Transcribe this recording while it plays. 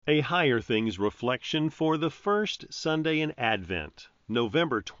A Higher Things reflection for the first Sunday in Advent,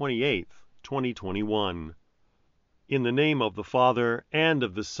 November 28th, 2021. In the name of the Father, and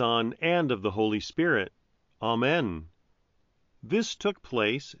of the Son, and of the Holy Spirit. Amen. This took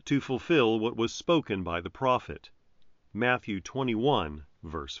place to fulfill what was spoken by the prophet. Matthew 21,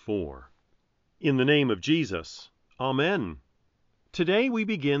 verse 4. In the name of Jesus. Amen. Today we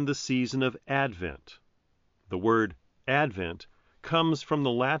begin the season of Advent. The word Advent comes from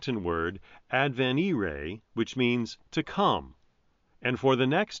the Latin word advenire, which means to come. And for the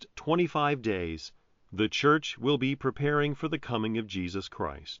next 25 days, the church will be preparing for the coming of Jesus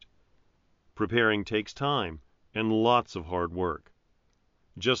Christ. Preparing takes time and lots of hard work.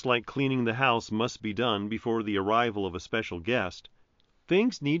 Just like cleaning the house must be done before the arrival of a special guest,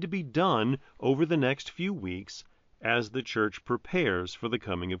 things need to be done over the next few weeks as the church prepares for the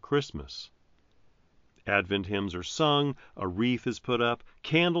coming of Christmas. Advent hymns are sung, a wreath is put up,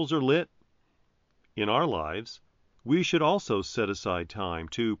 candles are lit. In our lives, we should also set aside time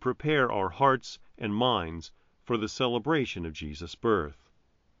to prepare our hearts and minds for the celebration of Jesus' birth.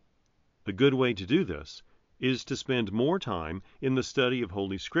 A good way to do this is to spend more time in the study of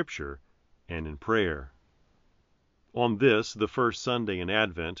Holy Scripture and in prayer. On this, the first Sunday in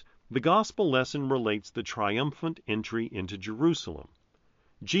Advent, the Gospel lesson relates the triumphant entry into Jerusalem.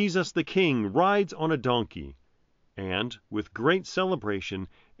 Jesus the King rides on a donkey and, with great celebration,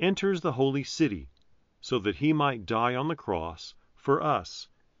 enters the holy city so that he might die on the cross for us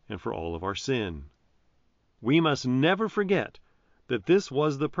and for all of our sin. We must never forget that this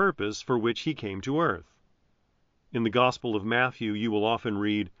was the purpose for which he came to earth. In the Gospel of Matthew, you will often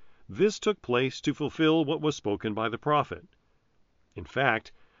read, "This took place to fulfill what was spoken by the prophet." In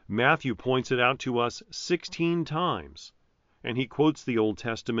fact, Matthew points it out to us 16 times, and he quotes the Old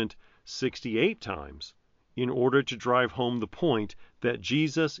Testament 68 times in order to drive home the point that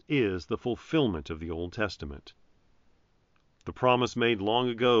Jesus is the fulfillment of the Old Testament. The promise made long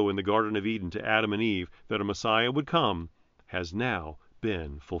ago in the Garden of Eden to Adam and Eve that a Messiah would come has now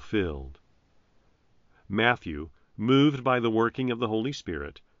been fulfilled. Matthew, moved by the working of the Holy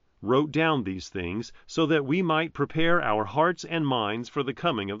Spirit, wrote down these things so that we might prepare our hearts and minds for the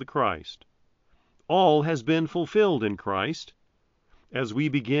coming of the Christ. All has been fulfilled in Christ. As we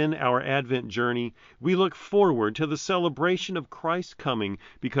begin our Advent journey, we look forward to the celebration of Christ's coming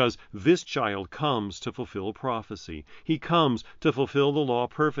because this child comes to fulfill prophecy. He comes to fulfill the law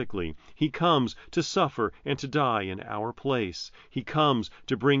perfectly. He comes to suffer and to die in our place. He comes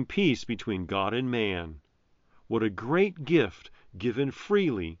to bring peace between God and man. What a great gift given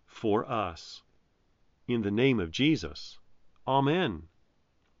freely for us. In the name of Jesus. Amen.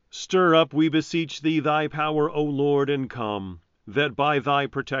 Stir up, we beseech thee, thy power, O Lord, and come, that by thy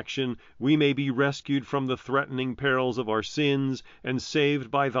protection we may be rescued from the threatening perils of our sins, and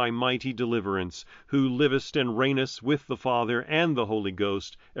saved by thy mighty deliverance, who livest and reignest with the Father and the Holy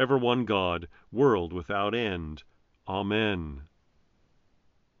Ghost, ever one God, world without end. Amen.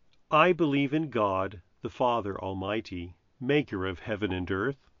 I believe in God, the Father Almighty, maker of heaven and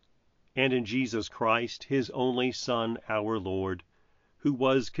earth, and in Jesus Christ, his only Son, our Lord, who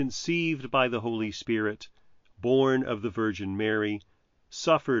was conceived by the Holy Spirit, born of the Virgin Mary,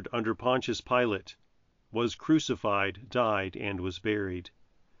 suffered under Pontius Pilate, was crucified, died, and was buried.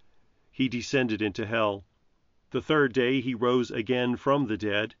 He descended into hell. The third day he rose again from the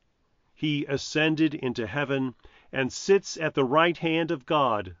dead. He ascended into heaven and sits at the right hand of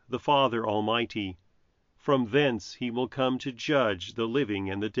God, the Father Almighty. From thence he will come to judge the living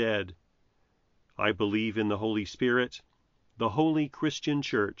and the dead. I believe in the Holy Spirit, the holy Christian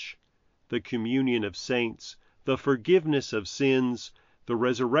Church, the communion of saints, the forgiveness of sins, the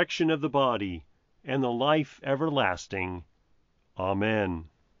resurrection of the body, and the life everlasting. Amen.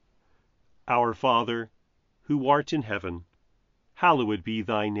 Our Father, who art in heaven, hallowed be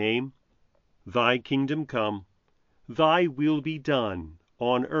thy name. Thy kingdom come, thy will be done,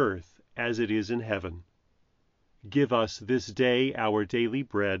 on earth as it is in heaven. Give us this day our daily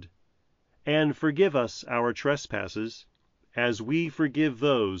bread, and forgive us our trespasses, as we forgive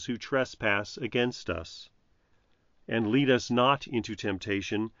those who trespass against us. And lead us not into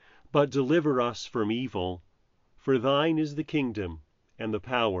temptation, but deliver us from evil. For thine is the kingdom, and the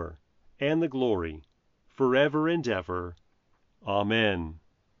power, and the glory, forever and ever. Amen.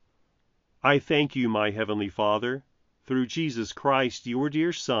 I thank you, my heavenly Father, through Jesus Christ, your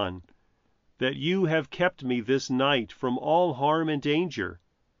dear Son, that you have kept me this night from all harm and danger,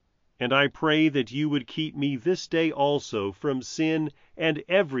 and I pray that you would keep me this day also from sin and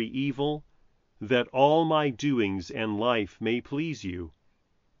every evil, that all my doings and life may please you.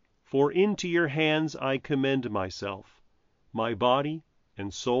 For into your hands I commend myself, my body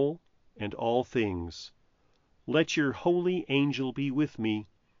and soul and all things. Let your holy angel be with me,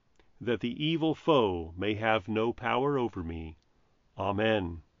 that the evil foe may have no power over me.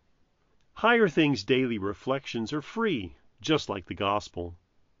 Amen. Higher Things Daily Reflections are free, just like the Gospel,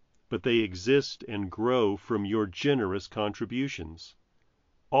 but they exist and grow from your generous contributions.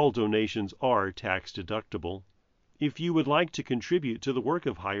 All donations are tax deductible. If you would like to contribute to the work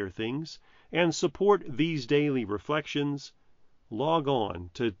of Higher Things and support these daily reflections, log on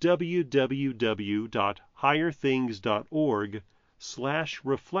to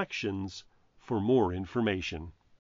www.higherthings.org/reflections for more information.